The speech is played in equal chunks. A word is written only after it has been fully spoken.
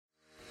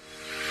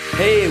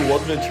Hey,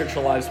 welcome to Church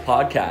Our Lives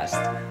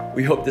podcast.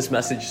 We hope this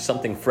message is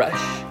something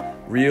fresh,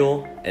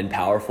 real, and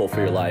powerful for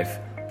your life.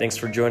 Thanks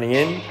for joining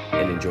in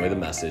and enjoy the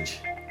message.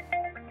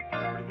 How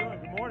are you doing?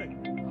 Good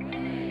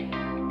morning.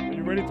 Are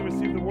you ready to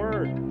receive the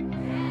word?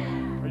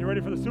 Are you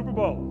ready for the Super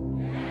Bowl?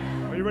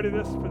 Are you ready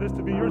for this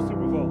to be your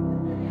Super Bowl?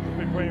 We've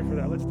been praying for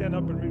that. Let's stand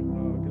up and get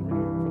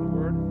ready for the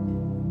word.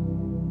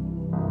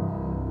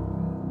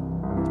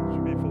 It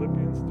should be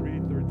Philippians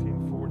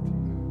 3:13-14.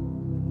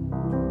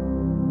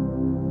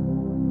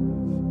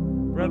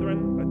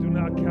 Brethren, I do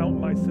not count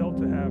myself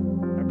to have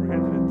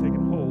apprehended and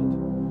taken hold,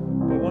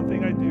 but one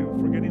thing I do,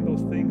 forgetting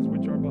those things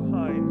which are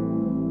behind,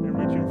 and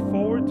reaching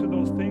forward to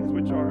those things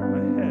which are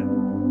ahead,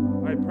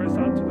 I press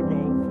on to the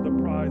goal for the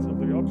prize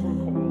of the upward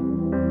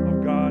call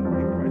of God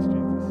in Christ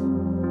Jesus.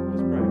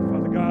 Let's pray.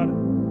 Father God,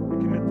 we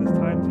commit this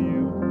time to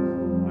you.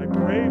 I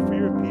pray for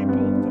your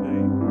people today.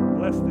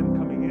 Bless them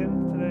coming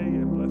in today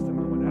and bless them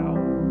going out.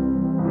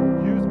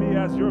 Use me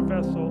as your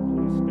vessel,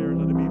 Holy Spirit.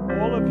 Let it be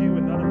all of you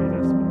and none of me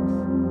that speaks.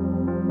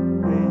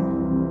 May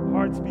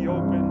hearts be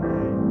open.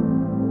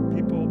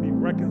 May people be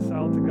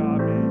reconciled to God.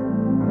 May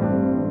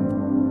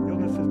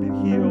illnesses be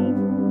healed.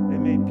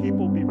 And may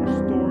people be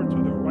restored to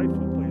their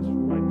rightful place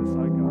right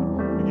beside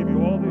God. We give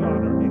you all the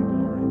honor and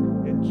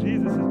glory. In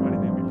Jesus' mighty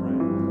name we pray.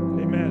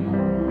 Amen.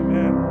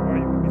 Amen. All right,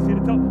 you can be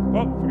seated.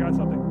 Forgot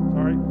something.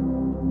 Sorry.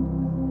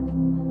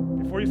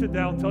 Before you sit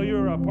down, tell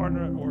your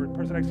partner or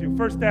person next to you,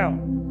 first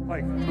down.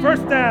 Like,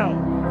 first down.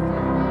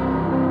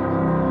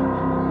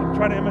 I'm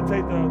trying to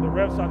imitate the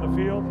refs on the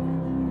field.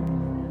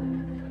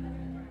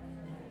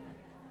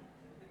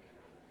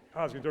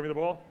 How's you throw me the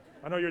ball?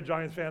 I know you're a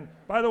Giants fan.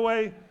 By the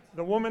way,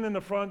 the woman in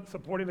the front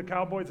supporting the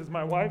Cowboys is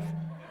my wife.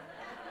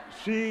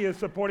 She is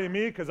supporting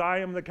me because I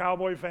am the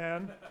Cowboy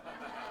fan.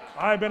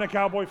 I've been a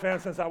Cowboy fan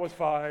since I was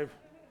 5.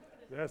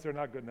 Yes, they're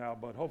not good now,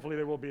 but hopefully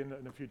they will be in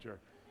the future.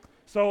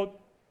 So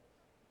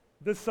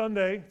this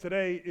Sunday,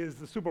 today, is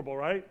the Super Bowl,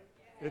 right?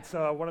 It's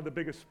one of the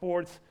biggest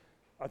sports.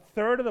 A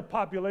third of the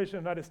population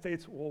of the United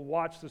States will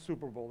watch the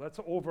Super Bowl. That's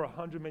over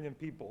 100 million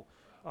people.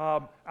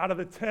 Out of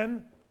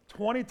the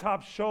 20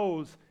 top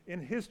shows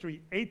in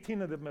history,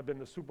 18 of them have been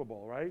the Super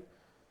Bowl, right?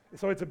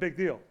 So it's a big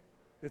deal.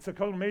 It's a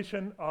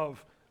culmination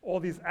of all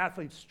these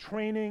athletes.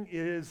 Training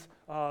is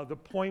the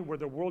point where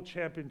the world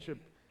championship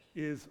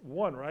is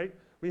won, right?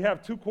 We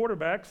have 2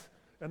 quarterbacks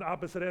on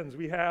opposite ends.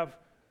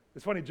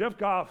 It's funny, Jared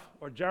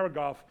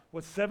Goff,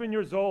 was 7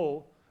 years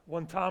old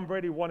when Tom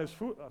Brady won his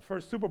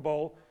first Super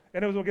Bowl,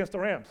 and it was against the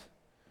Rams.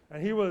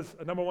 And he was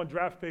a number 1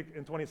 draft pick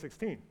in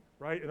 2016,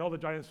 right? And all the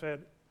Giants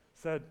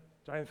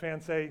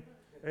fans say,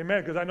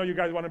 amen, because I know you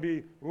guys want to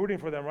be rooting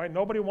for them, right?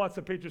 Nobody wants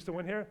the Patriots to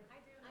win here? I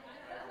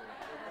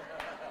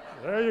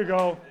do. There you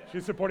go.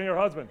 She's supporting her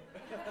husband.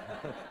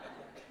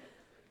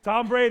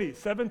 Tom Brady,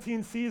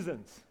 17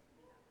 seasons,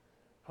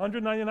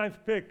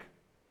 199th pick,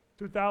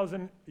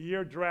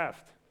 2000-year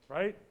draft,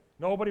 right?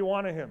 Nobody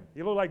wanted him.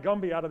 He looked like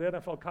Gumby out of the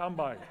NFL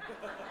Combine.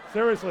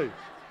 Seriously.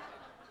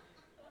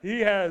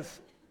 He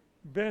has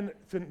been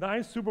to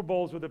 9 Super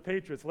Bowls with the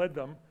Patriots, led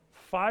them,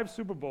 5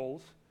 Super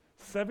Bowls,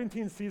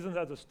 17 seasons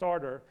as a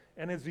starter,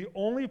 and is the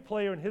only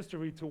player in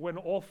history to win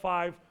all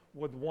 5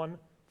 with 1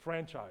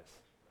 franchise.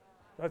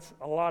 That's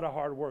a lot of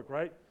hard work,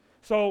 right?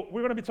 So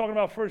we're going to be talking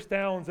about first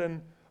downs,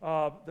 and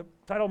the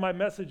title of my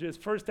message is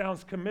First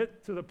Downs,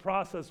 Commit to the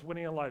Process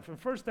Winning in Life. And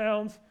first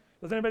downs,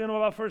 does anybody know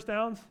about first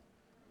downs?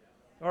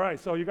 All right,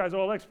 so you guys are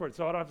all experts,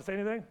 so I don't have to say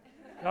anything?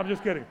 No, I'm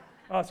just kidding.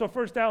 So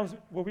first downs,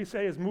 what we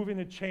say is moving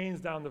the chains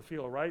down the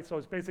field, right? So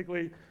it's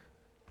basically,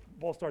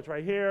 ball starts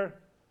right here.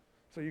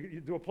 So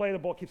you do a play, the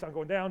ball keeps on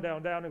going down,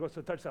 down, down, and goes to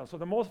a touchdown. So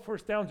the more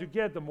first downs you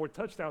get, the more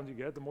touchdowns you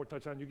get, the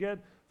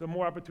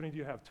more opportunity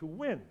you have to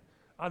win.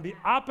 On the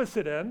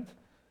opposite end,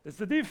 it's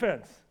the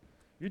defense.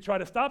 You try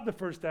to stop the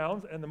first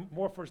downs, and the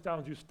more first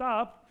downs you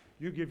stop,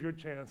 you give your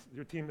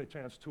team the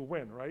chance to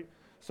win, right?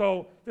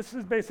 So this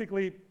is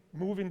basically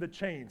moving the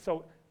chain.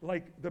 So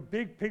like the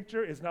big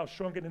picture is now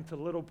shrunken into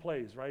little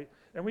plays, right?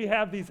 And we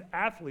have these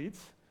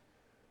athletes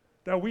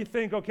that we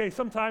think, okay,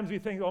 sometimes we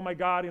think, oh my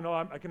God,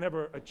 I can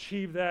never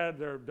achieve that.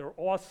 They're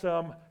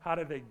awesome. How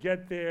did they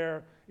get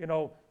there?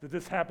 Did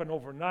this happen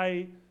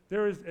overnight?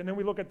 And then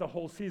we look at the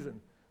whole season.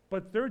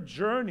 But their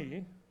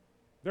journey,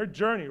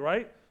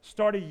 right,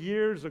 started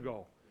years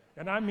ago.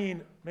 And I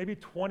mean, maybe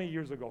 20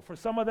 years ago. For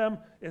some of them,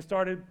 it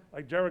started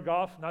like Jared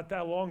Goff, not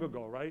that long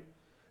ago, right?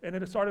 And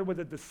then it started with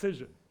a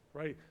decision,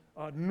 right?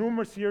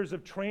 Numerous years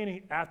of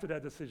training after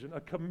that decision,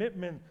 a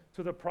commitment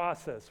to the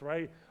process,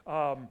 right?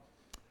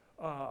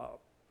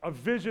 A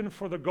vision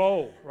for the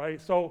goal,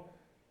 right? So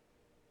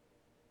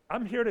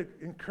I'm here to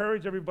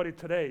encourage everybody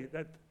today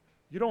that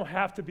you don't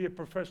have to be a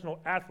professional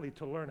athlete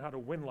to learn how to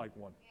win like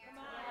one,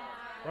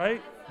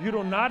 right? You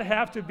do not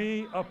have to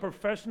be a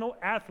professional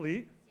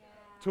athlete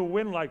to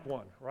win like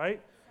one, right?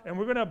 And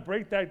we're going to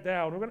break that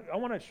down.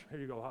 Here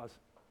you go, Haas.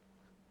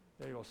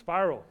 There you go,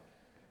 spiral.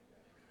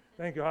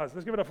 Thank you, Haas.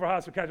 Let's give it up for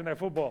Haas for catching that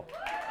football.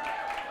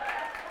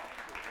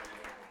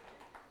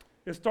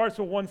 It starts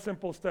with one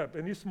simple step,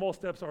 and these small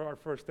steps are our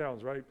first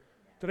downs, right?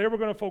 Today we're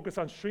going to focus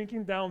on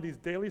shrinking down these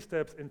daily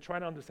steps and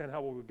trying to understand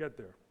how we will get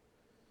there.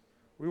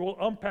 We will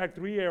unpack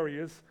 3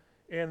 areas,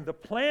 and the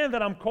plan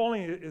that I'm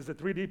calling it is the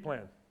 3D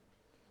plan.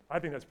 I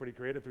think that's pretty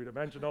creative,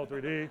 3-dimensional,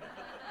 3D.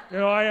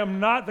 I am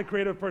not the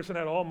creative person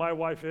at all. My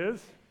wife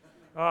is.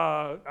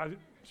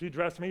 She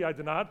dressed me, I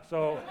did not.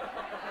 So,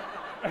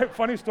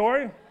 funny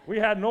story, we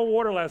had no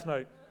water last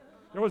night.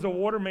 There was a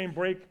water main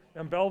break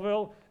in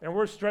Belleville, and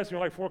we're stressing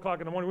like 4 o'clock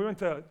in the morning. We went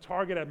to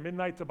Target at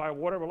midnight to buy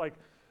water. We're like,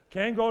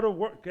 can't go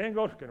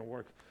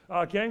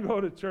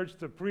to church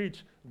to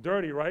preach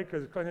dirty, right?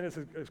 Because cleanliness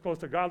is close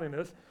to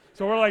godliness.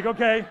 So we're like,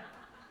 okay,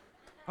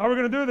 how are we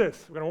going to do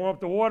this? We're going to warm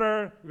up the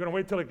water. We're going to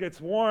wait till it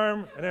gets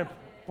warm, and then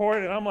pour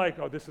it. And I'm like,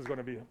 oh, this is going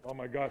to be, oh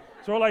my God.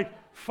 So we're like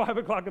 5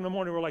 o'clock in the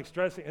morning. We're like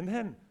stressing. And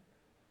then,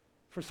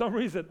 for some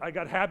reason, I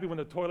got happy when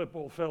the toilet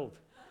bowl filled,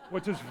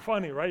 which is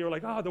funny, right? You're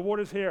like, oh, the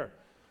water's here.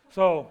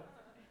 So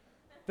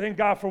thank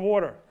God for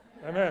water.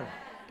 Amen.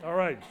 All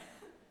right.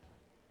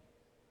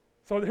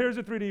 So here's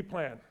the 3D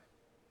plan.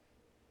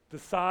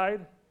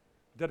 Decide,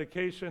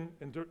 dedication,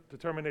 and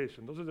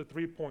determination. Those are the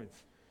 3 points.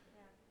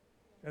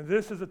 Yeah. And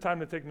this is the time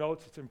to take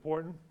notes. It's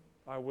important.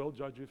 I will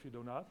judge you if you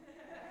do not.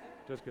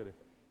 Just kidding.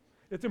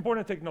 It's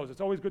important to take notes.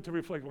 It's always good to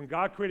reflect. When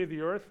God created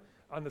the earth,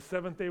 on the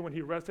 7th day when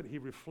he rested, he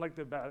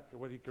reflected back at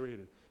what he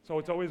created. So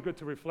it's always good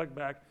to reflect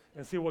back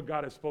and see what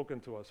God has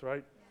spoken to us,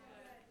 right?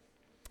 Yeah.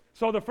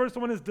 So the first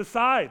one is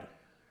decide.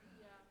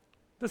 Yeah.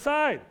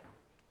 Decide.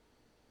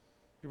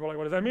 People are like,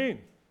 what does that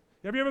mean?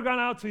 Have you ever gone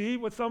out to eat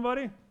with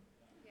somebody? Yeah.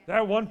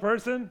 That one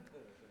person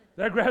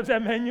that grabs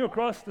that menu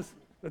across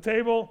the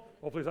table.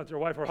 Hopefully it's not your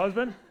wife or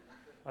husband.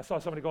 I saw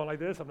somebody going like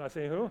this. I'm not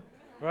saying who,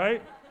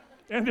 right?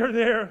 And they're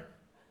there.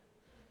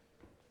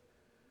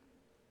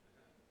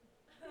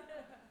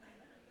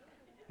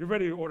 You're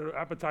ready to order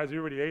appetizer. You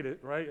already ate it,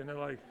 right? And they're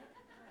like,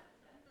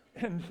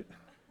 and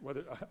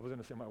whether I was going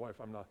to say my wife.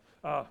 I'm not.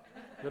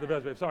 You're the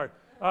best, babe. Sorry.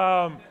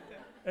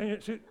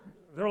 And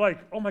they're like,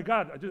 oh my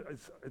God,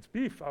 it's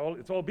beef.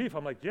 It's all beef.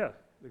 I'm like, yeah,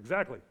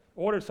 exactly.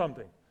 Order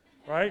something,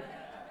 right?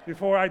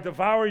 Before I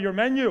devour your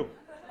menu,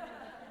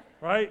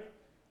 right?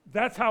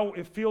 That's how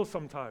it feels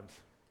sometimes.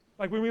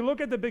 Like when we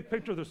look at the big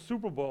picture of the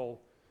Super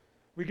Bowl,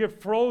 we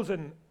get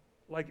frozen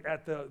like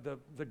at the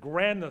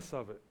grandness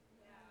of it.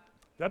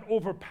 That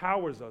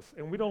overpowers us,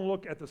 and we don't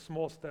look at the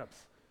small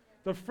steps.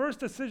 The first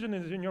decision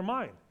is in your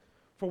mind.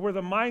 For where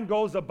the mind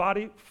goes, the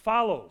body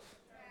follows.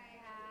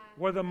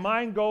 Where the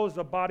mind goes,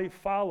 the body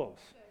follows,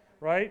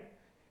 right?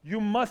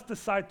 You must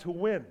decide to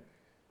win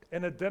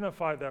and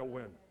identify that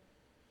win.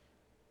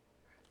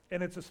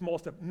 And it's a small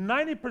step.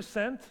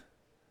 90%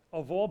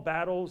 of all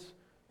battles,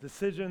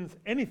 decisions,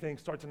 anything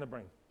starts in the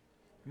brain,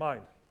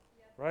 mind,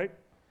 right?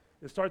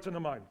 It starts in the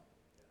mind.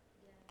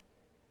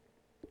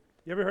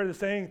 You ever heard the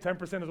saying,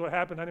 10% is what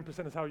happened,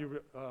 90% is how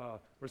you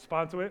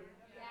respond to it?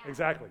 Yeah.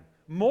 Exactly.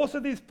 Most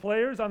of these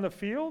players on the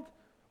field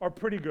are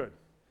pretty good.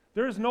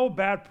 There is no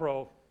bad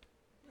pro.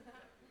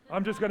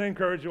 I'm just going to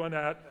encourage you on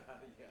that.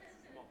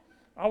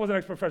 I was an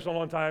ex-professional a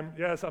long time.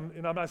 Yes, I'm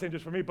not saying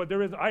just for me, but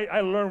I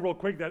learned real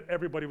quick that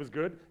everybody was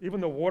good. Even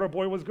the water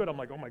boy was good. I'm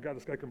like, oh my God,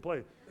 this guy can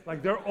play.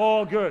 Like, they're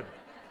all good.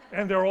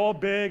 And they're all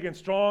big and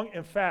strong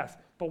and fast.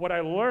 But what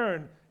I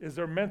learned is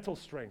their mental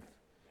strength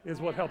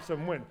is what helps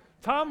them win.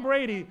 Tom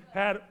Brady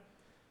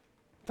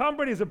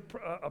is a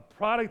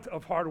product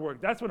of hard work.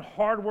 That's when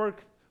hard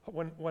work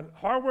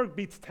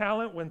beats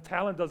talent, when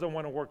talent doesn't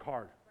want to work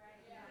hard. Right,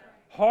 yeah.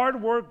 Hard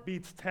work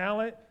beats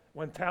talent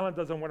when talent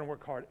doesn't want to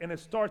work hard. And it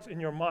starts in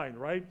your mind,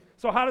 right?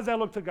 So how does that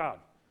look to God?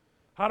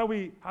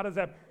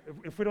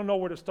 If we don't know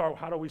where to start,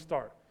 how do we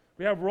start?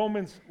 We have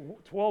Romans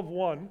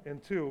 12:1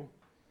 and 2,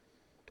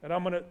 and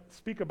I'm going to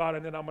speak about it,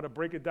 and then I'm going to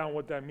break it down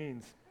what that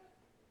means.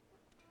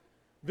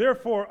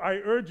 Therefore, I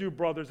urge you,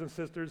 brothers and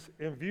sisters,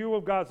 in view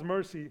of God's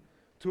mercy,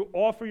 to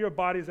offer your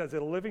bodies as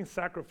a living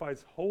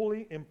sacrifice,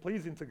 holy and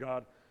pleasing to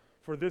God,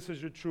 for this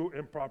is your true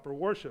and proper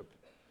worship.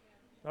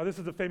 Now, this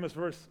is a famous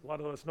verse a lot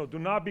of us know. Do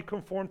not be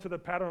conformed to the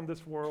pattern of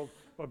this world,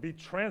 but be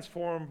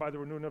transformed by the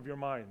renewing of your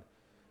mind.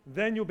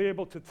 Then you'll be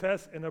able to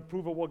test and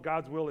approve of what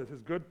God's will is,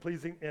 his good,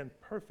 pleasing, and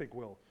perfect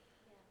will.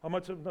 How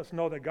much of us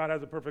know that God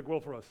has a perfect will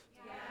for us?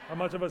 Yeah. How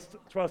much of us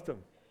trust him?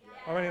 Yeah.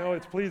 How many know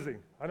it's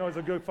pleasing? I know he's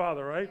a good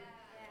father, right?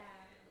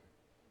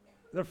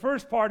 Yeah. The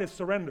first part is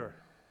surrender.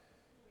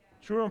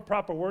 True and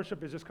proper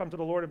worship is just come to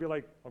the Lord and be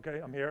like,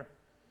 okay, I'm here.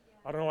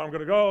 I don't know where I'm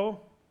going to go.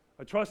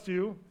 I trust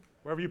you.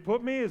 Wherever you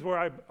put me is where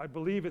I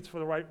believe it's for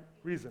the right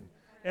reason.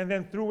 And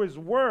then through his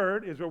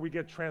word is where we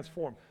get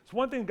transformed. So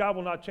one thing God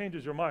will not change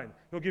is your mind.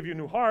 He'll give you a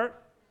new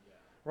heart,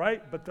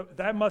 right? But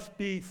that must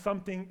be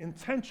something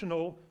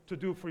intentional to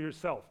do for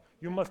yourself.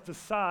 You must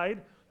decide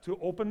to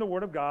open the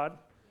word of God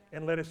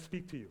and let it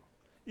speak to you.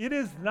 It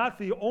is not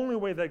the only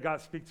way that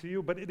God speaks to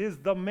you, but it is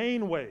the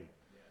main way.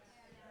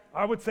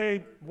 I would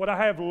say what I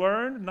have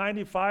learned,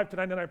 95 to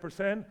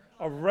 99%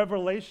 of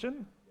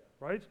revelation,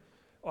 right,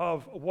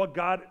 of what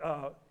God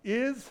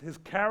is, his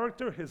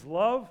character, his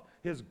love,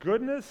 his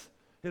goodness,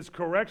 his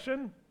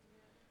correction,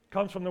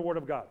 comes from the Word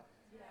of God.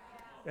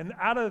 And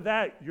out of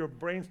that, your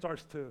brain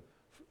starts to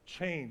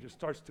change. It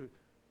starts to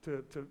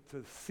to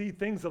see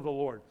things of the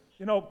Lord.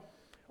 You know,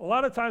 a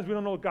lot of times we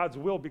don't know God's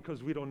will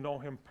because we don't know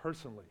him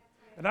personally.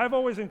 And I've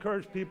always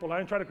encouraged people,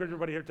 I try to encourage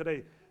everybody here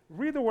today,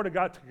 read the Word of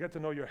God to get to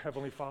know your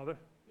Heavenly Father.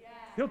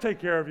 He'll take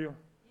care of you.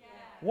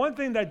 One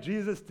thing that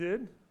Jesus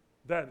did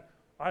that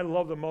I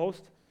love the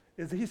most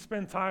is he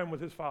spent time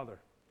with his Father.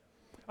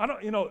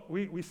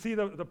 We see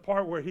the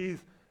part where he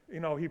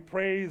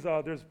prays,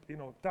 there's,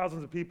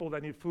 thousands of people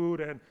that need food,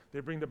 and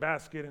they bring the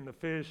basket and the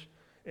fish,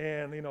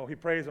 and, he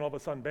prays, and all of a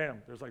sudden,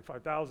 bam, there's like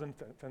 5,000,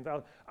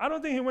 10,000. I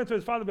don't think he went to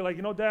his father and be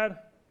like, Dad,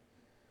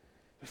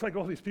 there's like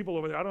all these people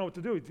over there, I don't know what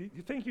to do. Do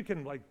you think you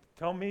can, like,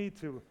 tell me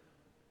to?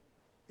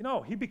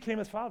 He became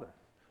his father.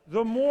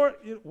 The more,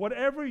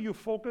 whatever you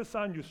focus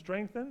on, you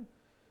strengthen,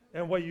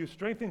 and what you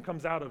strengthen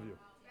comes out of you.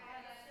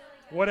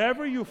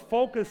 Whatever you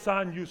focus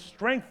on, you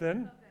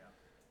strengthen,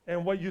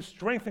 and what you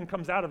strengthen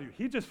comes out of you.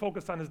 He just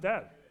focused on his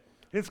dad,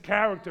 his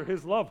character,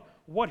 his love,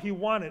 what he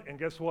wanted. And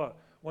guess what?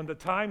 When the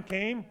time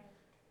came,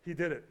 he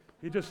did it.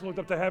 He just looked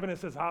up to heaven and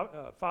says,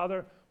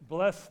 Father,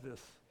 bless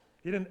this.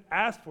 He didn't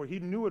ask for it. He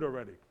knew it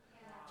already.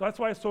 So that's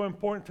why it's so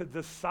important to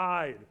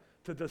decide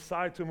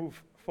to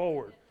move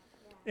forward.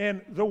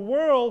 And the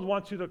world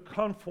wants you to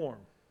conform.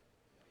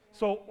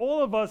 So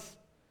all of us,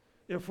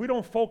 if we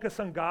don't focus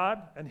on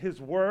God and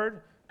his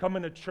word,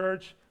 coming to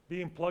church,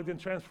 being plugged in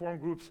transform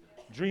groups,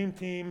 dream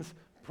teams,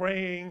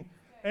 praying,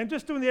 and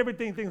just doing the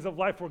everyday things of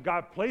life where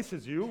God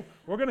places you,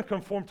 we're going to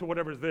conform to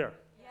whatever's there.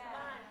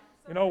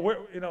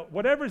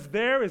 Whatever's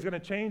there is going to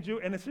change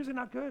you, and it's usually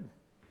not good.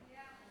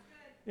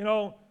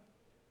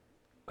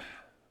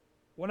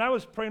 When I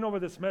was praying over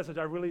this message,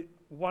 I really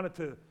wanted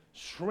to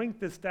shrink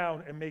this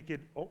down and make it,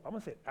 I'm going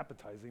to say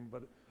appetizing,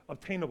 but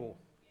obtainable.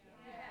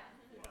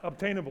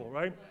 Obtainable,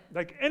 right?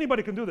 Like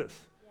anybody can do this.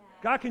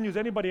 God can use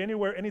anybody,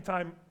 anywhere,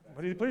 anytime,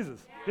 when he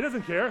pleases. He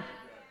doesn't care.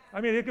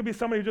 I mean, it could be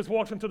somebody who just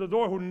walks into the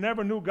door who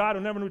never knew God,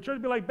 who never knew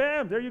church, be like,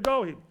 bam, there you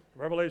go.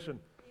 Revelation.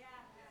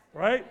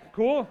 Right?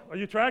 Cool? Are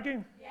you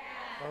tracking?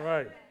 All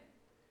right.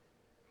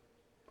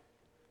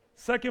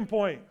 Second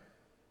point.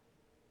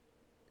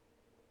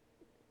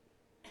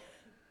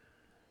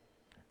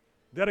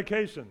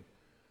 Dedication.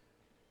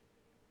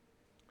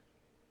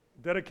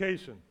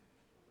 Dedication.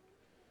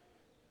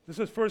 This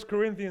is 1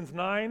 Corinthians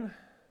 9,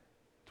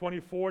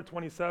 24,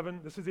 27.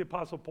 This is the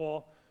Apostle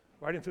Paul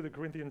writing to the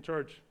Corinthian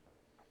church.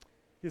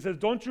 He says,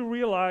 don't you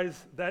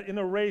realize that in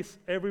a race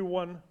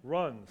everyone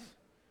runs,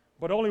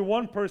 but only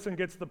one person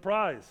gets the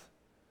prize?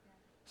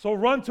 So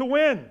run to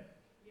win.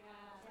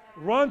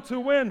 Run to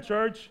win,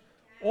 church.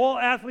 All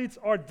athletes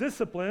are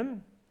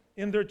disciplined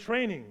in their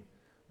training,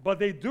 but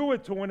they do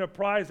it to win a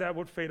prize that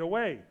would fade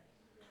away.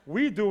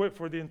 We do it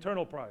for the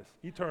eternal prize,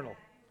 eternal.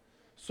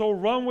 So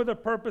run with a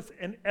purpose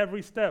in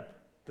every step.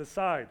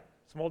 Decide.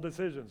 Small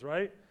decisions,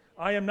 right?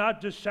 I am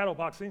not just shadow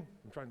boxing.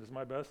 I'm trying to do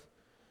my best.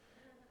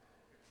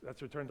 That's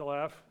your turn to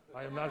laugh.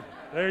 I am not.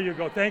 There you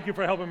go. Thank you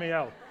for helping me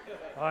out.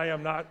 I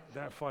am not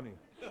that funny.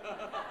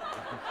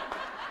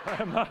 I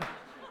am not.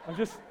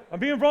 I'm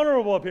being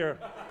vulnerable up here.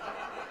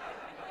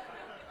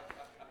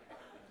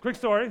 Quick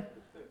story.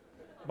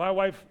 My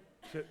wife,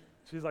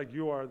 she's like,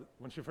 you are,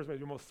 when she first met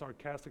you, the most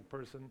sarcastic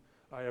person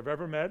I have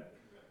ever met.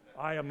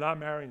 I am not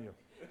marrying you.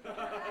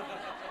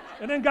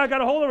 And then God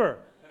got a hold of her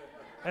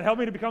and helped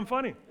me to become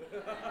funny.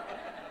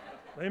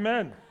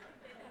 Amen.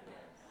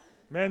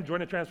 Men,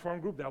 join a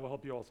transform group. That will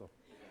help you also.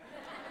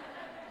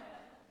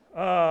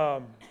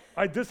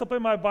 I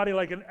discipline my body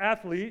like an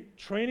athlete,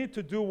 training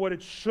to do what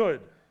it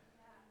should.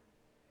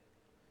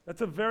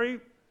 That's a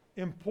very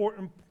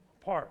important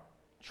part.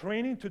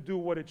 Training to do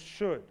what it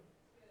should.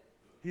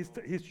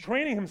 He's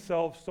training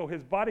himself so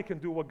his body can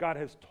do what God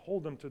has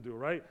told him to do,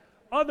 right?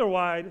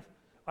 Otherwise,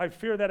 I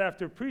fear that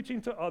after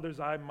preaching to others,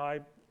 I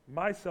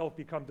myself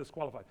become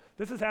disqualified.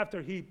 This is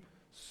after he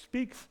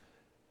speaks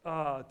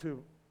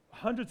to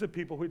hundreds of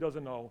people who he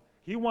doesn't know.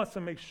 He wants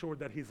to make sure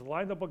that he's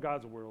lined up with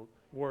God's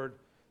word,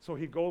 so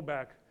he go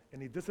back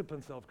and he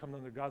disciplines himself, comes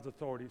under God's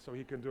authority, so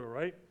he can do it,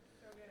 right?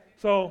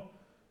 So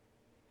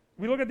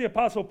we look at the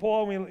Apostle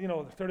Paul,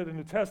 third of the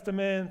New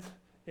Testament,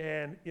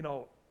 and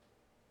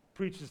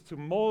preaches to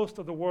most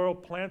of the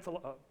world, plants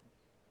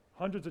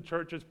hundreds of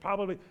churches.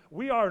 Probably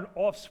we are an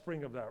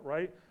offspring of that,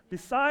 right?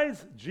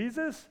 Besides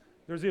Jesus,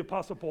 there's the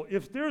Apostle Paul.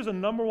 If there's a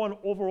number one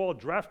overall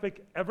draft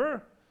pick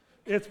ever,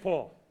 it's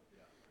Paul.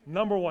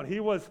 Number one. He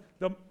was,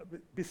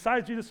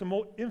 besides Jesus, the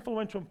most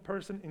influential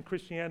person in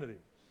Christianity,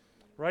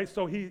 right?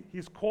 So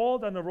he's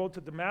called on the road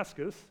to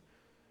Damascus.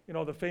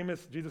 The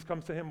famous, Jesus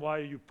comes to him, why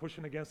are you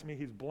pushing against me?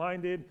 He's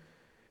blinded.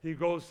 He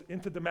goes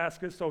into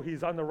Damascus, so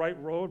he's on the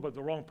right road, but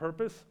the wrong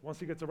purpose. Once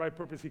he gets the right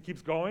purpose, he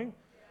keeps going,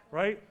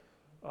 right?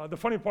 The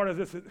funny part is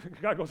this,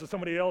 God goes to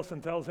somebody else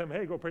and tells him,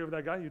 hey, go pray for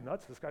that guy. You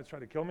nuts? This guy's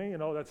trying to kill me.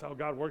 That's how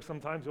God works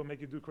sometimes. He'll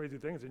make you do crazy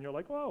things, and you're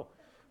like, whoa,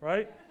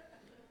 right?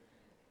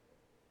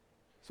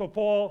 So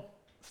Paul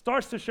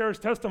starts to share his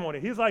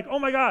testimony. He's like, oh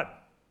my God,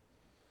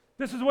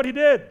 this is what he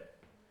did,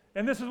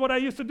 and this is what I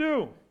used to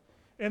do,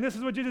 and this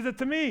is what Jesus did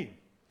to me.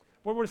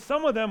 But were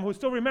some of them who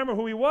still remember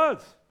who he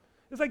was.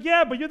 It's like,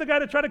 yeah, but you're the guy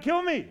that tried to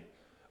kill me.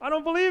 I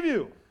don't believe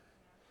you.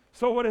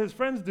 So what his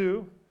friends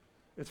do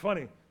It's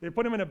funny. They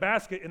put him in a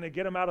basket and they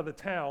get him out of the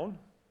town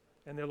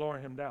and they lower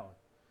him down,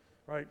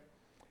 right?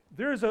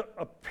 There's a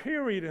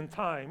period in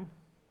time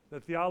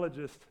that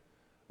theologians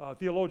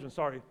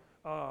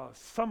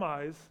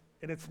surmise,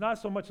 and it's not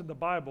so much in the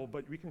Bible,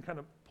 but we can kind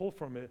of pull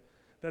from it,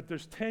 that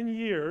there's 10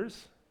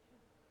 years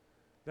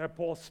that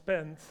Paul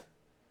spent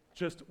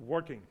just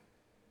working.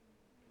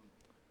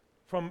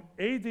 From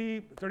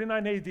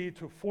 39 AD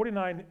to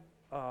 49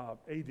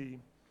 AD,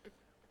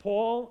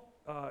 Paul,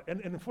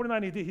 and in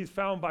 49 AD, he's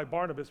found by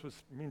Barnabas, which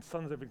means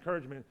sons of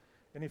encouragement,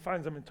 and he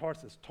finds them in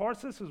Tarsus.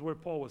 Tarsus is where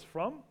Paul was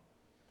from.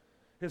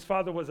 His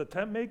father was a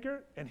tent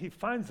maker, and he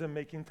finds him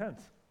making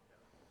tents.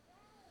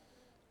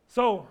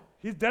 So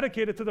he's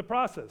dedicated to the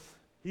process.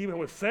 He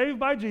was saved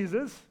by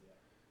Jesus.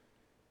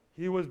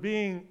 He was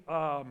being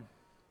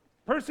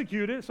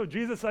persecuted, so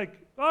Jesus is like,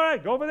 all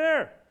right, go over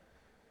there.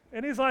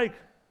 And he's like,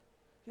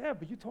 yeah,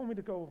 but you told me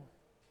to go,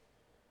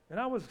 and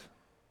I was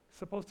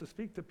supposed to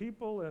speak to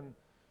people, and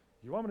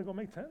you want me to go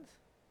make tents?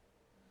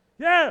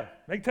 Yeah,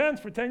 make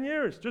tents for 10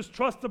 years. Just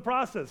trust the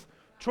process.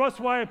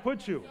 Trust why I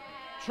put you.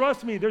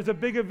 Trust me, there's a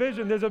bigger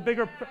vision. There's a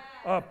bigger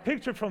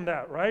picture from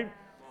that, right?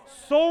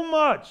 So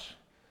much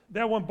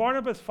that when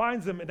Barnabas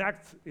finds him in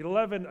Acts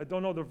 11, I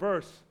don't know the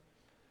verse,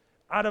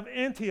 out of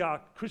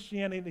Antioch,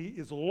 Christianity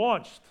is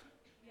launched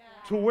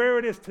to where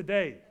it is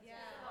today.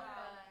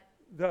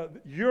 The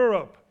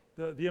Europe,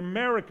 the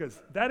Americas,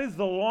 that is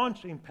the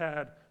launching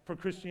pad for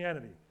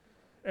Christianity.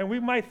 And we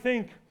might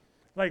think,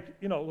 like,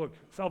 look,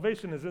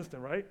 salvation is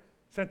instant, right?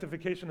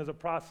 Sanctification is a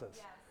process.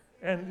 Yes.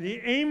 And the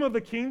aim of the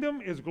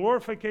kingdom is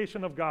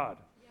glorification of God.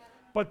 Yeah.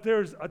 But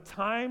there's a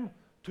time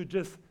to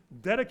just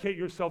dedicate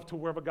yourself to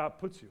wherever God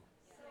puts you.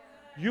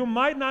 Yeah. You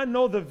might not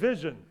know the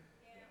vision.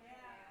 Yeah.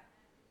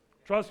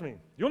 Trust me.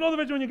 You'll know the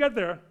vision when you get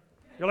there.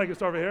 You're like,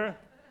 it's over here.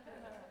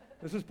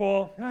 This is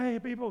Paul. Hey,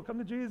 people, come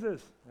to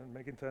Jesus. And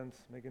making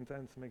tents.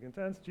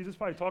 Jesus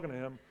probably talking to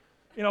him.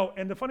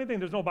 And the funny thing,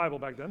 there's no Bible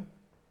back then.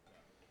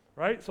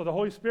 Right? So the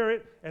Holy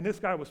Spirit, and this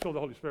guy was filled with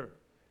the Holy Spirit.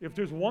 If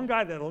there's one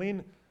guy that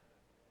leaned,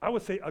 I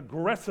would say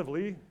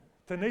aggressively,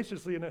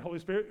 tenaciously in the Holy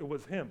Spirit, it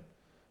was him.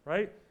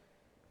 Right?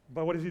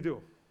 But what does he do?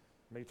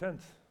 Make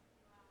tents.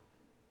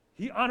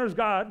 He honors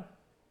God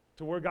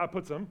to where God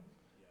puts him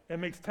and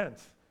makes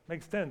tents.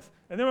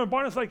 And then when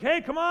Barnabas is like, hey,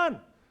 come on.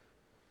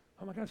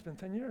 Oh my God, it's been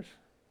 10 years.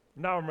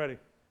 Now I'm ready.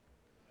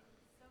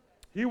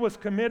 He was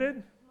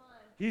committed,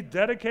 he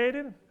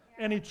dedicated,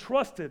 and he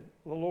trusted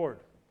the Lord.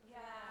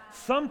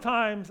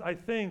 Sometimes I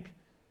think,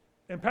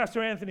 and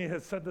Pastor Anthony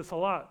has said this a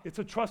lot, it's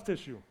a trust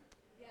issue.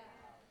 Yeah.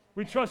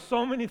 We trust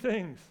so many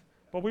things,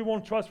 but we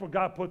won't trust where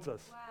God puts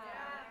us. Wow.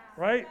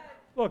 Right?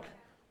 Look,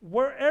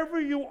 wherever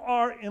you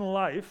are in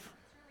life,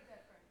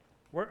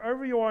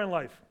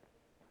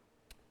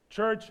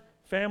 church,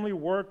 family,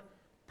 work,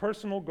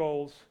 personal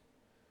goals,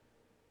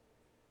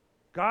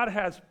 God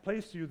has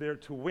placed you there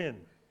to win.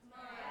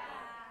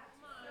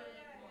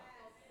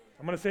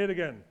 I'm going to say it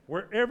again.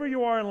 Wherever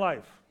you are in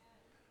life,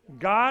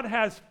 God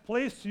has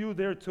placed you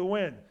there to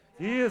win.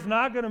 He is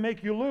not going to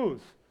make you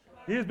lose.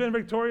 He has been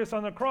victorious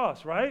on the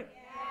cross, right?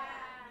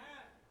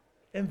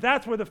 And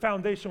that's where the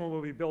foundation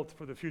will be built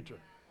for the future.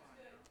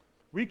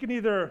 We can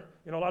either,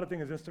 a lot of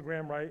things is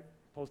Instagram, right?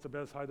 Post the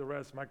best, hide the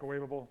rest,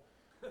 microwavable.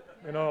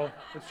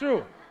 It's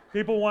true.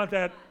 People want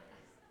that.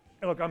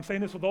 And look, I'm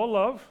saying this with all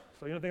love,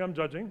 so you don't think I'm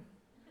judging.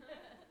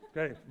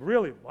 Okay,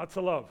 really, lots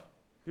of love.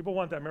 People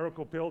want that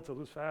miracle pill to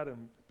lose fat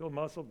and build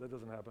muscle. That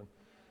doesn't happen.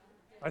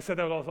 I said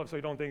that with all love so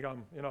you don't think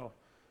I'm,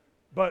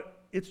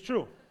 But it's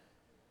true.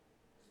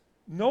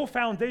 No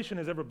foundation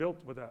is ever built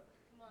with that.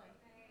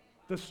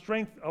 The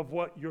strength of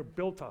what you're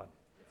built on.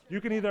 You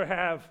can either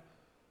have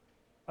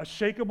a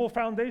shakable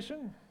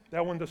foundation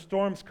that when the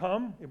storms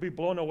come, it'll be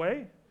blown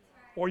away,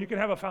 or you can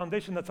have a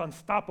foundation that's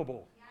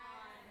unstoppable.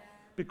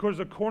 Because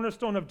the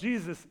cornerstone of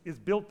Jesus is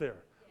built there.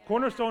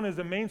 Cornerstone is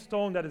the main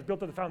stone that is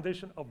built on the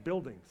foundation of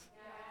buildings.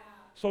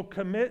 So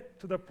commit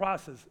to the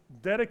process.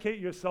 Dedicate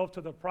yourself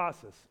to the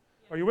process.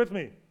 Are you with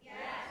me? Yes.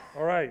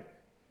 All right.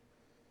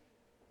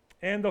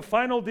 And the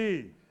final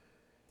D.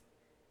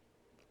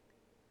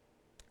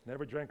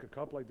 Never drank a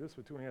cup like this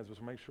with two hands, just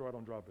to make sure I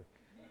don't drop it.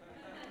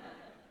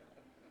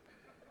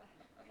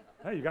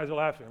 Hey, you guys are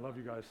laughing. I love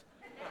you guys.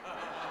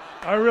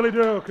 I really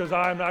do, because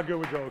I'm not good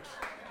with jokes.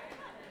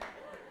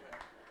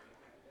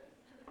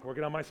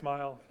 Working on my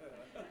smile.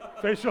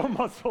 Facial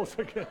muscles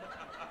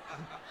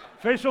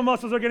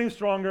are getting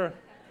stronger.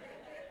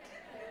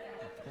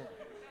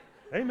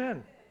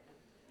 Amen.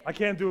 I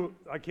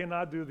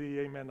cannot do the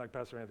amen like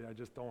Pastor Anthony. I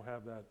just don't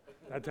have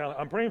that talent.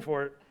 I'm praying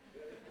for it.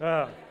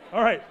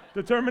 All right,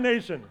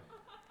 determination.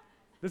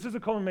 This is a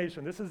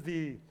culmination. This is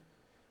the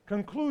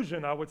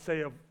conclusion, I would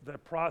say, of the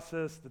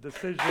process, the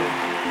decision,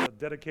 the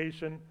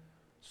dedication.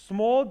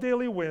 Small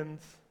daily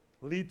wins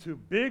lead to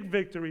big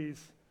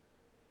victories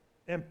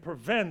and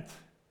prevent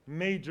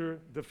major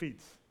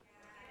defeats.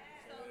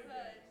 So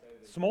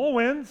good. Small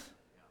wins,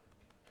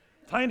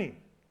 tiny.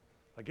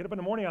 Like get up in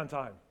the morning on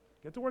time.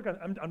 Get to work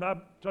on, I'm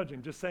not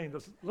judging, just saying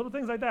those little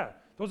things like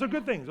that. Those are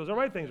good things. Those are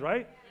right things,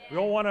 right? Yeah. We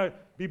all want to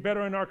be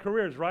better in our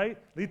careers, right?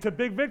 Lead to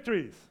big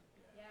victories.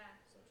 Yeah.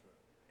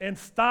 and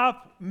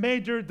stop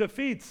major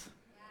defeats.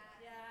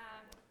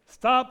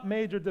 Stop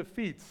major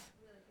defeats.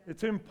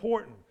 It's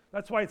important.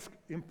 That's why it's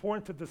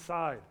important to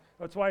decide.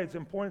 That's why it's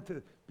important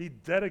to be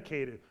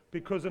dedicated,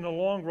 because in the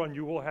long run,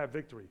 you will have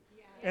victory.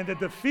 And the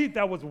defeat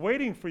that was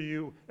waiting for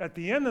you at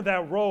the end of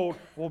that road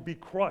will be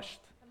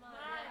crushed.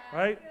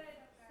 Right?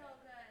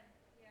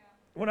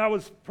 When I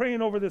was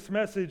praying over this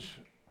message,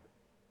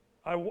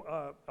 I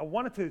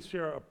wanted to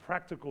share a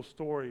practical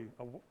story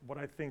of what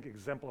I think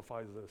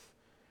exemplifies this.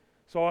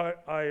 So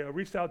I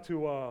reached out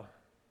to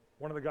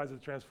one of the guys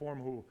at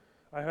Transform, who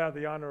I had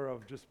the honor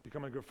of just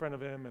becoming a good friend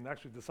of him and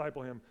actually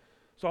disciple him.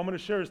 So I'm going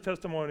to share his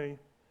testimony,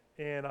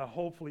 and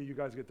hopefully you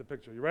guys get the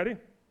picture. You ready?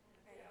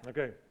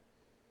 Okay.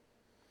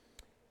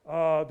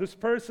 This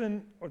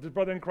person, or this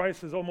brother in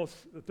Christ, is almost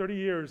 30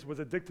 years, was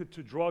addicted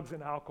to drugs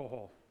and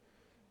alcohol.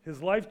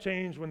 His life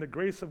changed when the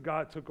grace of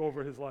God took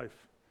over his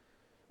life.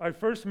 I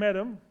first met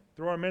him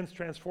through our men's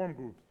Transform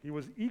group. He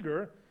was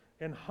eager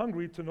and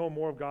hungry to know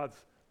more of God's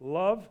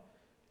love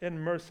and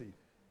mercy.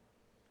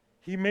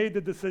 He made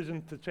the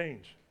decision to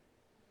change.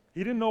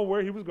 He didn't know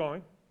where he was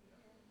going.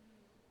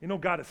 You know,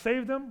 God had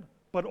saved him,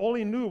 but all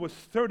he knew was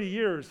 30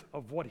 years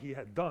of what he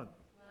had done.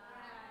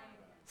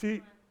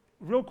 See,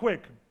 real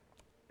quick,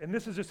 and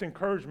this is just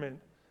encouragement,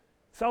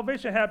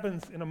 salvation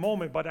happens in a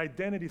moment, but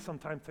identity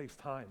sometimes takes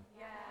time.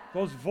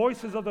 Those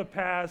voices of the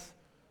past,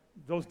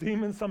 those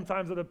demons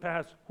sometimes of the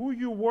past, who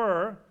you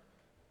were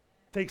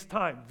takes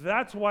time.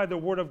 That's why the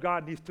Word of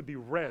God needs to be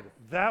read.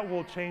 That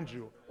will change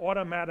you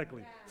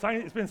automatically.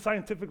 It's been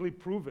scientifically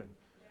proven.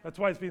 That's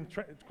why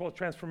it's called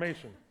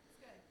transformation.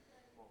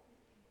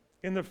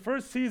 In the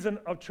first season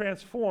of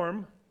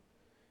Transform,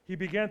 he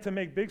began to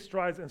make big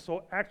strides and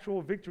saw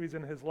actual victories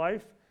in his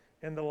life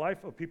and the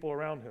life of people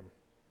around him.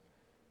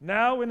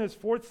 Now in his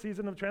fourth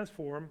season of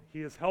Transform,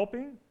 he is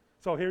helping.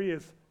 So here he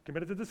is,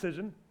 committed to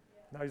decision.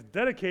 Now he's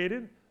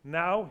dedicated.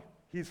 Now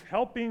he's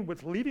helping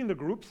with leading the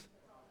groups.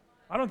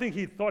 I don't think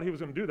he thought he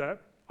was going to do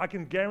that. I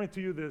can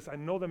guarantee you this. I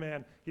know the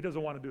man. He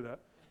doesn't want to do that.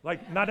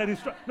 Like, not that he's,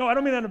 no, I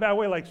don't mean that in a bad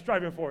way, like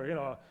striving for it, you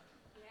know.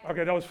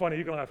 Okay, that was funny.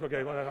 You can laugh.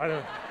 Okay, I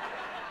don't.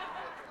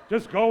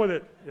 Just go with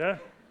it, yeah?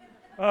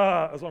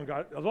 As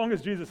long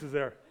as Jesus is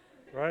there,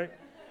 right?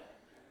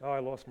 Oh, I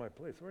lost my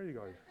place. Where are you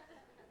going?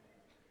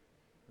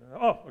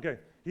 Okay.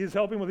 He is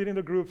helping with leading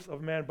the groups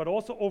of men, but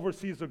also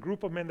oversees a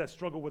group of men that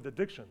struggle with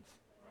addictions.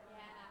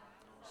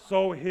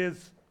 So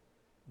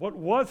what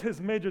was his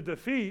major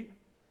defeat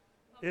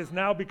is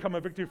now become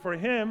a victory for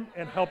him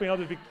and helping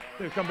others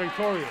become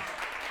victorious,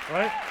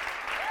 right?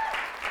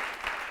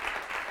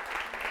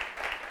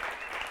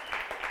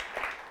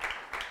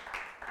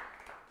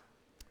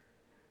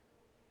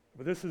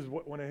 But this is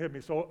when it hit me.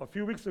 So a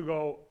few weeks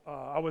ago,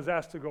 I was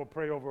asked to go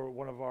pray over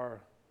one of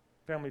our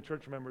family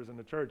church members in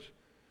the church.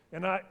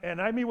 And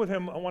I meet with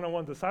him on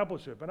one-on-one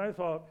discipleship. And I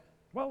thought,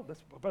 well,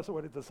 that's the best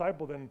way to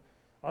disciple than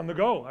on the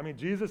go. I mean,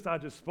 Jesus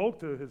not just spoke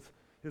to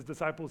his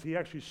disciples, he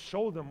actually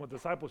showed them what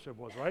discipleship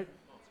was, right?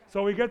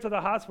 So we get to the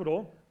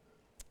hospital,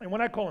 and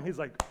when I call him, he's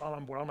like, oh,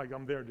 I'm bored. I'm like,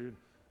 I'm there, dude.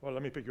 Well,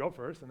 let me pick you up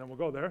first, and then we'll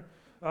go there.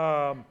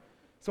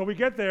 So we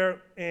get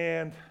there,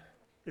 and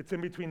it's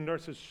in between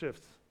nurses'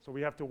 shifts. So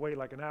we have to wait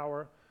like an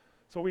hour.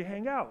 So we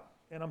hang out,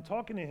 and I'm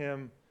talking to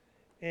him,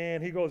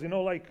 and he goes, you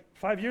know, like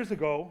 5 years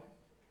ago,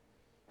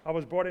 I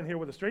was brought in here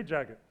with a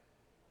straitjacket.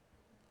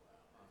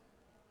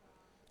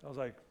 I was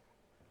like,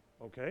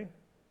 okay.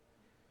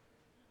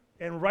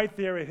 And right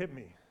there it hit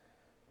me.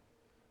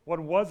 What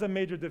was a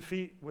major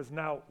defeat was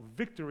now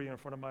victory in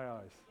front of my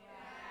eyes.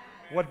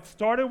 Yeah. What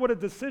started with a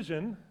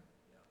decision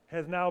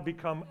has now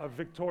become a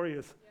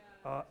victorious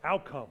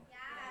outcome,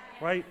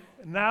 right?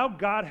 Now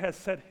God has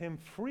set him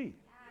free.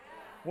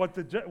 What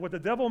the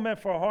devil meant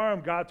for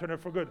harm, God turned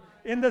it for good.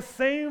 In the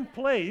same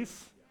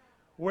place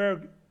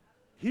where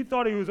he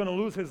thought he was going to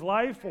lose his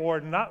life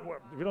or not,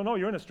 we don't know,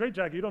 you're in a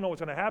straitjacket, you don't know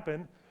what's going to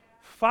happen.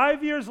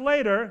 5 years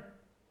later,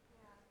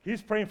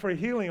 he's praying for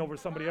healing over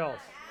somebody else.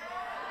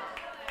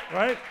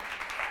 Right?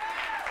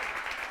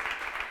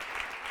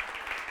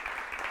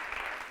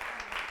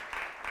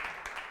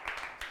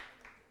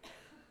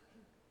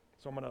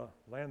 So I'm going to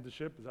land the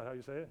ship. Is that how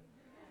you say it?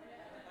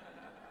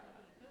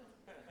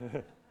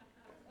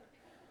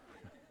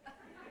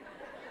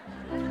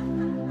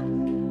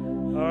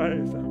 All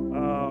right.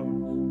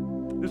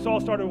 So, this all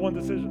started with one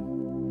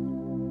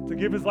decision: to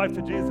give his life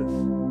to Jesus.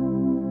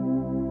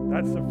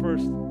 That's a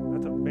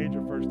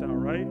major first down,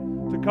 right?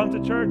 To come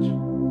to church.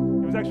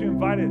 He was actually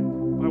invited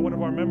by one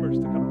of our members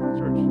to come to the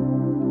church,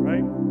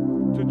 right?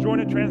 To join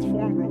a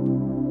Transform group.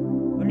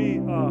 Let me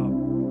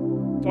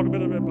talk a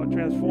little bit about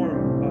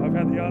Transform. I've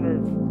had the honor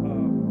of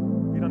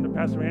being under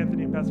Pastor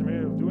Anthony and Pastor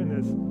Mary of doing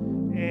this.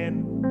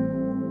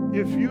 And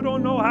if you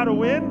don't know how to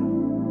win,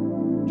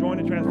 join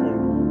a Transform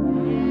group.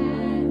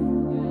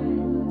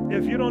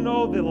 If you don't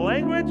know the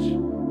language,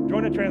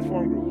 join a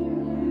Transform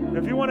group.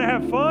 If you want to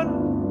have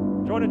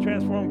fun, join a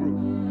Transform group.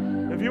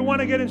 If you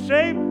want to get in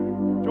shape,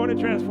 join a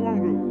Transform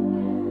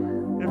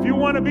group. If you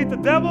want to beat the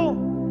devil,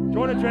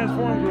 join a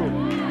Transform group.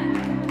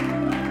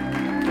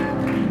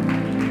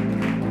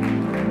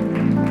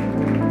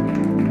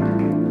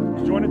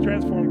 joined a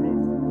Transform group.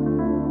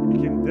 He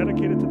became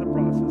dedicated to the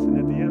process, and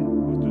at the end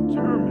was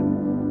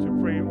determined to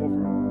pray over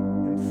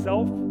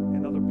himself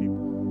and other people.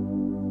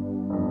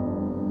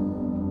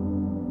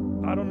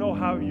 I don't know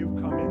how you've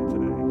come in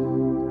today,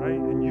 right?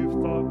 And you've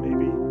thought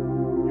maybe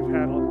you've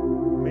had a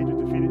major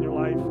defeat in your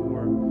life,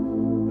 or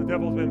the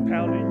devil's been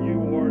pounding you,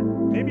 or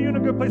maybe you're in a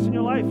good place in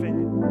your life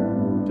and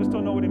you just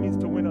don't know what it means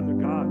to win under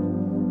God,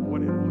 or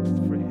what it looks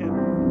for Him,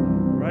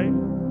 right?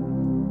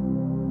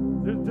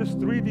 This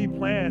 3D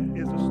plan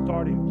is a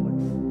starting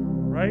place,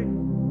 right?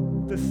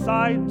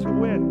 Decide to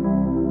win.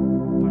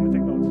 Time to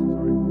take notes,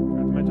 sorry,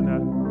 forgot to mention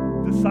that.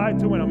 Decide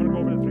to win. I'm going to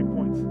go over the 3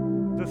 points.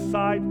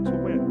 Decide to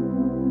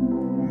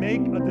win.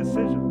 Make a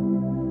decision.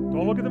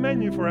 Don't look at the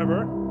menu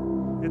forever.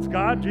 It's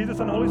God, Jesus,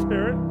 and the Holy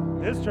Spirit,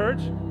 His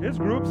church, His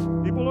groups.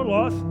 People are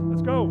lost.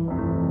 Let's go.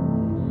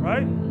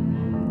 Right?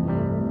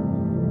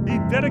 Be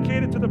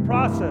dedicated to the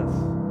process.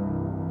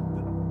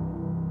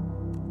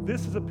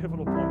 This is a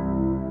pivotal point.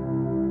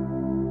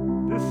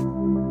 This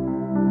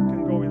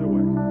can go either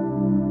way.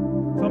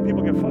 Some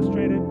people get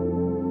frustrated.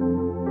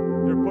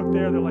 They're put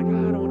there. They're like,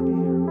 I don't want to be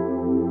here.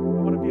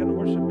 I want to be on the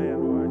worship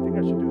band, or I think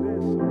I should do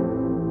this,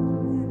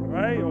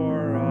 right?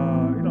 Or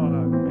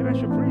maybe I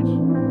should preach.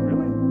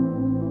 Really?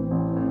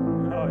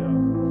 Oh, yeah.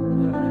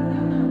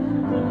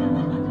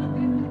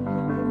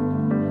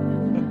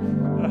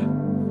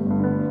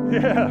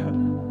 Yeah.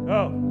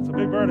 Oh, it's a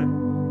big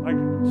burden. Like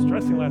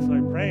stressing last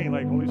night, praying,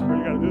 like, Holy Spirit,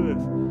 you got to do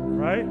this,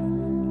 right?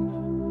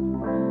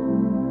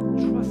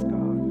 Trust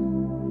God.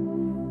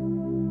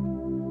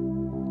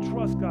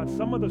 Trust God.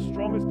 Some of the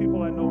strongest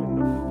people I know in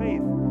the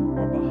faith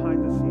are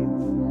behind the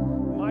scenes.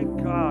 My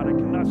God, I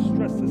cannot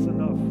stress this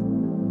enough.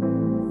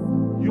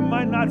 You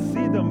might not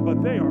see them,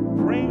 but they are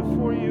praying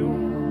for you.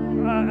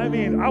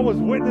 I was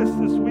witness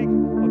this week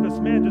of this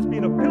man just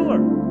being a pillar.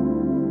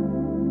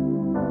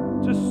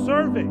 Just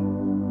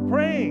serving,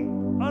 praying,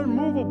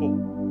 unmovable.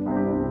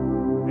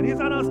 And he's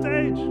not on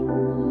stage.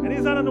 And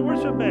he's not on the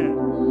worship band.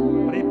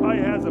 But he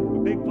probably has a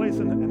big place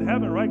in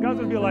heaven, right? God's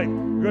going to be like,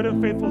 good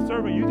and faithful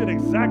servant. You did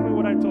exactly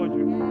what I told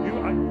you.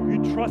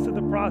 You trusted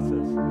the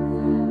process,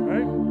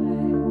 right?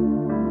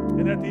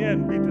 And at the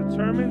end, be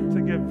determined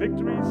to get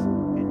victories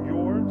in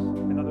yours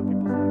and other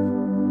people's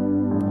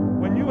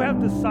life. When you have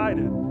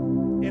decided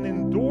and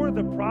endure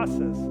the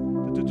process,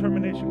 the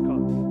determination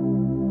comes.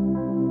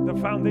 The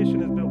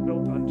foundation is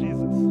built on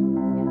Jesus.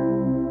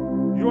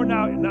 You're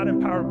now not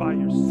empowered by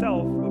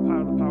yourself, but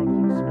by the power of the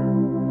Holy Spirit.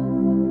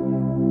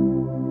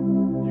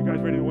 You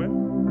guys ready to win?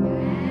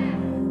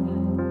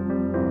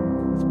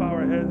 Let's bow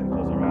our heads and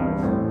close our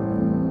eyes.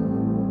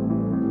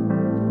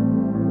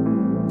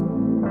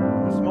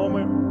 In this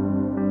moment,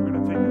 we're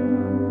going to take a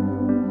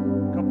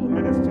couple of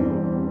minutes to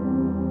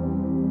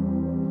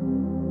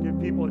give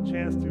people a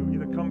chance to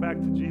either come back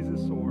to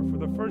Jesus, or for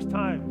the first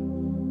time,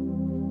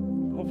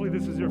 hopefully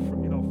this is your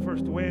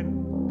first win,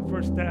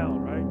 first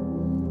down, right?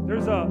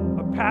 There's a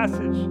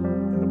passage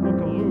in the book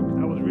of Luke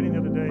that I was reading the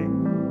other day,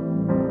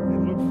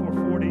 in Luke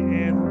 4:40,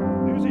 and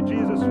usually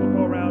Jesus will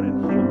go around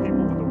and heal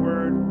people with the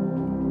word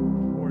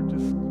or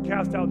just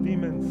cast out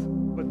demons.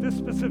 But this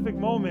specific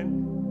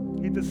moment,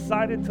 he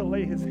decided to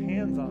lay his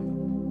hands on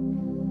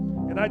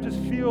them. And I just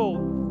feel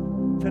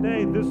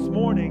today, this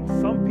morning,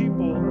 some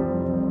people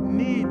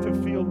need to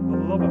feel the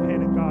love of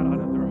hand of God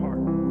on their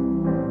heart.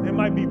 They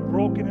might be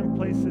broken in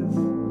places.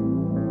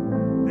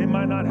 They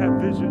might not have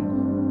vision.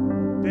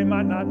 They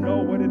might not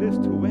know what it is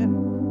to win.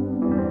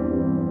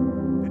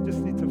 They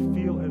just need to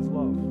feel His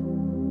love.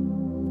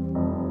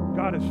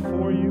 God is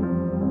for you.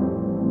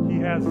 He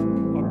has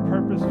a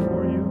purpose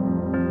for you,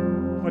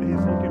 but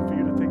He's looking for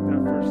you to take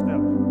that first step.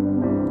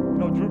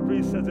 Drew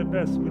Brees says it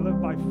best, we live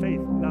by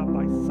faith, not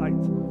by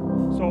sight.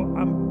 So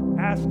I'm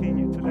asking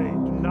you today,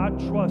 do not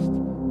trust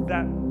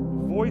that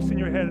voice in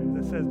your head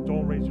that says,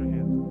 don't raise your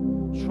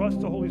hand. Trust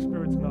the Holy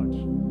Spirit's nudge.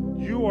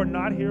 You are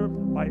not here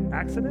by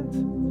accident.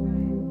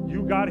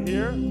 You got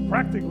here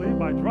practically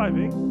by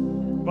driving,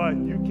 but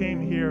you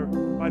came here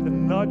by the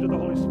nudge of the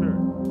Holy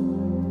Spirit.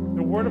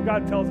 The Word of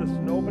God tells us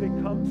nobody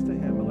comes to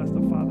Him unless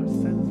the Father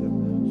sends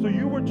Him. So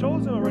you were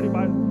chosen already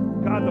by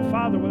God the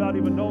Father without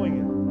even knowing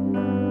it.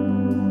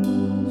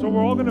 So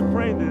we're all going to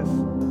pray this,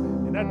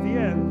 and at the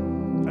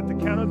end, at the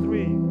count of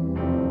 3,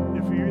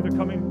 if you're either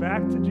coming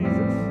back to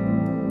Jesus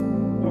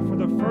or for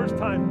the first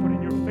time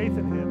putting your faith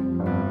in Him,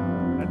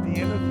 at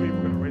the end of 3,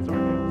 we're going to raise our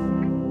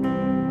hands.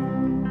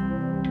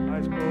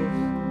 Eyes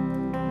closed,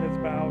 heads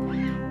bowed.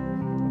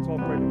 Let's all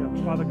pray together.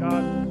 Father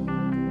God,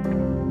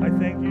 I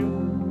thank you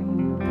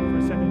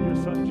for sending your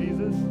Son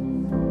Jesus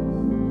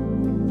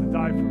to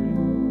die for me.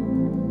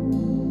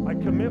 I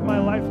commit my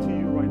life to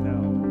you right now.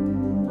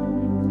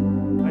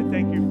 I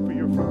thank you for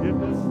your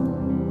forgiveness.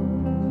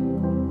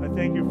 I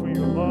thank you for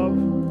your love.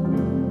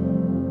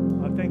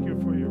 I thank you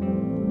for your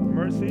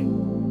mercy.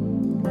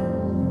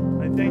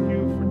 I thank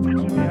you for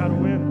teaching me how to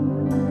win.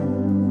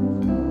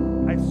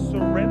 I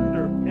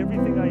surrender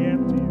everything I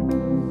am to you.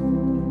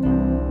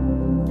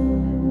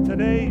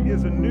 Today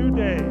is a new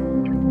day.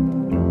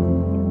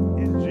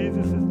 In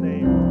Jesus'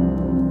 name.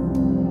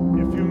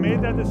 If you made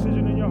made that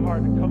decision in your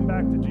heart to come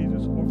back to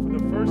Jesus, or for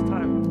the first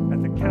time,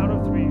 at the count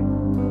of 3, I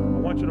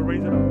want you to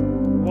raise it up.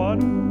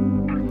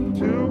 1,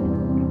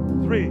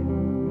 2, 3. I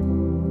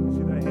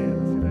see that hand.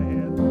 I see that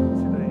hand. I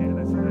see that hand.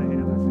 I see that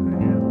hand. I see that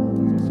hand.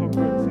 So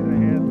good. I see that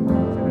hand.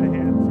 See that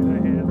hand. See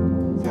that hand.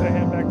 See that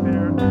hand back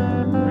there.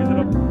 Raise it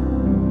up.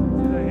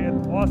 See that hand.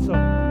 Awesome.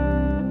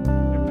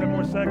 Give 10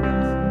 more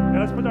seconds. And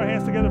let's put our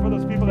hands together for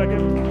those people that give.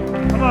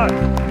 Come on.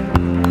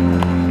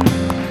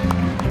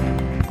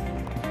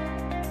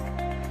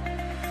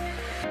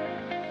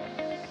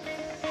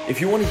 If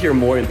you want to hear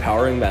more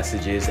empowering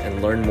messages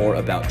and learn more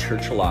about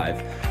Church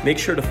Alive, make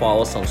sure to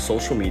follow us on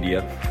social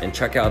media and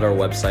check out our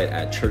website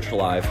at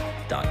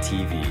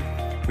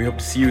churchalive.tv. We hope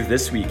to see you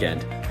this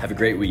weekend. Have a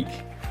great week.